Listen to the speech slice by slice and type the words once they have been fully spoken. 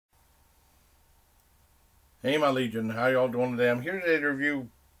Hey, my Legion, how y'all doing today? I'm here today to review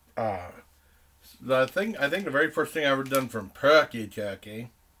I think the very first thing I ever done from Perky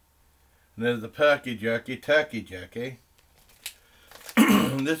Jerky, and there's the Perky Jerky, Turkey Jerky.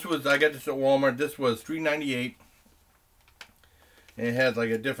 This was, I got this at Walmart. This was $3.98, and it has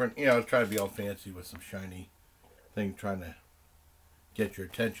like a different, I was trying to be all fancy with some shiny thing, trying to get your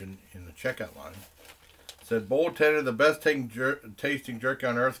attention in the checkout line. It said bowl tender, the best tasting jerky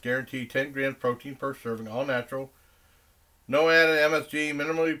on earth, guaranteed 10 grams protein per serving, all natural. No added MSG,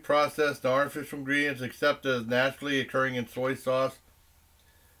 minimally processed, no artificial ingredients except as naturally occurring in soy sauce.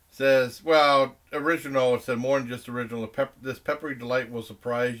 It says, well, original. It said more than just original. This peppery delight will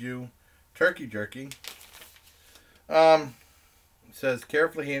surprise you. Turkey jerky. It says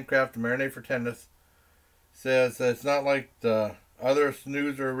carefully handcrafted, marinate for tenderness. It says it's not like the other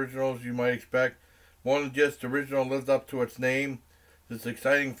snooze or originals you might expect. More than just original, lives up to its name. This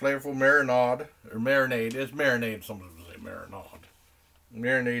exciting, flavorful marinade, or marinade, it's marinade, some people say marinade.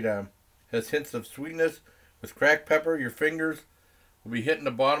 Marinade has hints of sweetness with cracked pepper. Your fingers will be hitting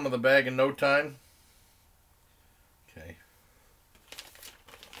the bottom of the bag in no time. Okay.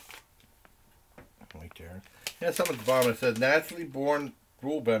 Right there. Yeah, something at the bottom. It says, naturally born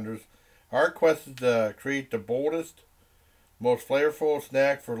rule benders. Our quest is to create the boldest, most flavorful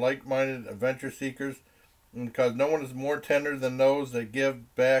snack for like-minded adventure seekers. And because no one is more tender than those that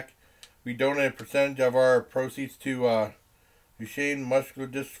give back, we donate a percentage of our proceeds to Duchenne muscular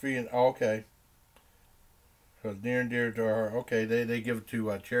dystrophy. And okay, so it's near and dear to our heart. Okay, they give it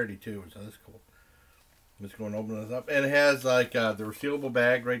to charity too, so that's cool. I'm just going to open this up, and it has like the resealable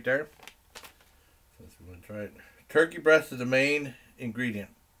bag right there. So let's go and try it. Turkey breast is the main ingredient.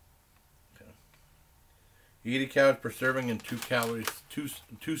 80 calories per serving and 2 calories, two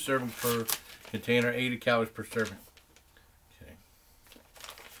servings per container, 80 calories per serving. Okay.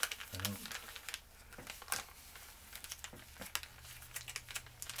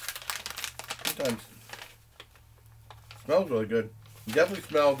 Sometimes it smells really good. You definitely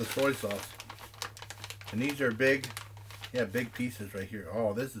smell the soy sauce. And these are big, big pieces right here.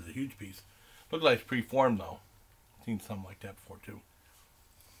 Oh, this is a huge piece. Looks like it's pre-formed though. I've seen something like that before too.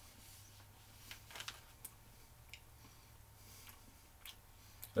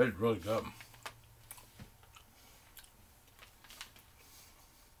 That is really good.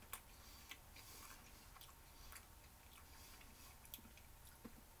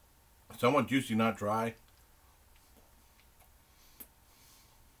 Somewhat juicy, not dry.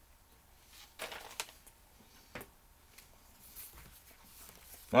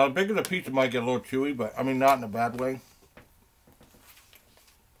 Now, the bigger the pizza might get a little chewy, but I mean, not in a bad way.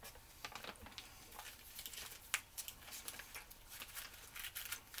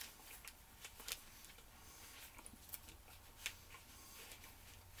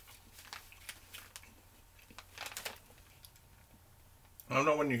 I don't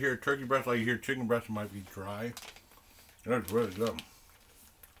know, when you hear turkey breast, like you hear chicken breast, it might be dry. That's really good.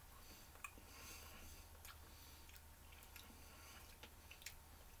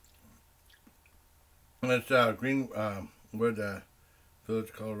 And it's Greenwood,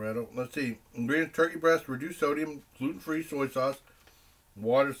 Village, Colorado. Let's see. Ingredients: turkey breast, reduced sodium, gluten-free soy sauce,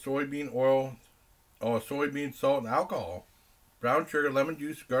 water, soybean oil, soybean salt, and alcohol. Brown sugar, lemon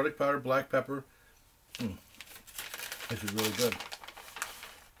juice, garlic powder, black pepper. This is really good.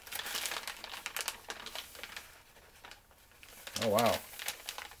 Oh, wow.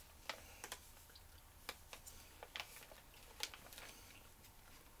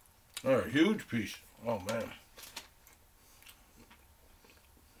 Oh, a huge piece. Oh, man.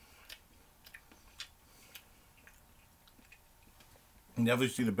 You definitely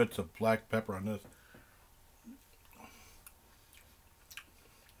see the bits of black pepper on this.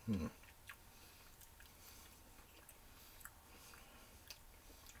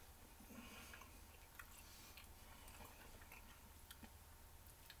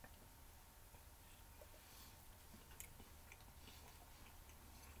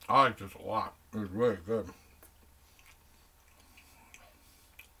 I like this a lot. It's really good.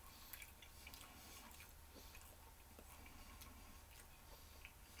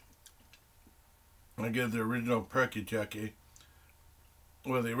 I give the original Perky Jerky,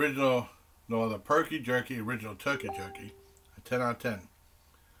 well, the Perky Jerky, original Turkey Jerky, a 10 out of 10.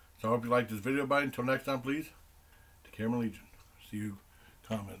 So I hope you liked this video. Bye. Until next time, please. Take care, my Legion. See you.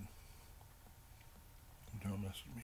 Comment. Don't mess with me.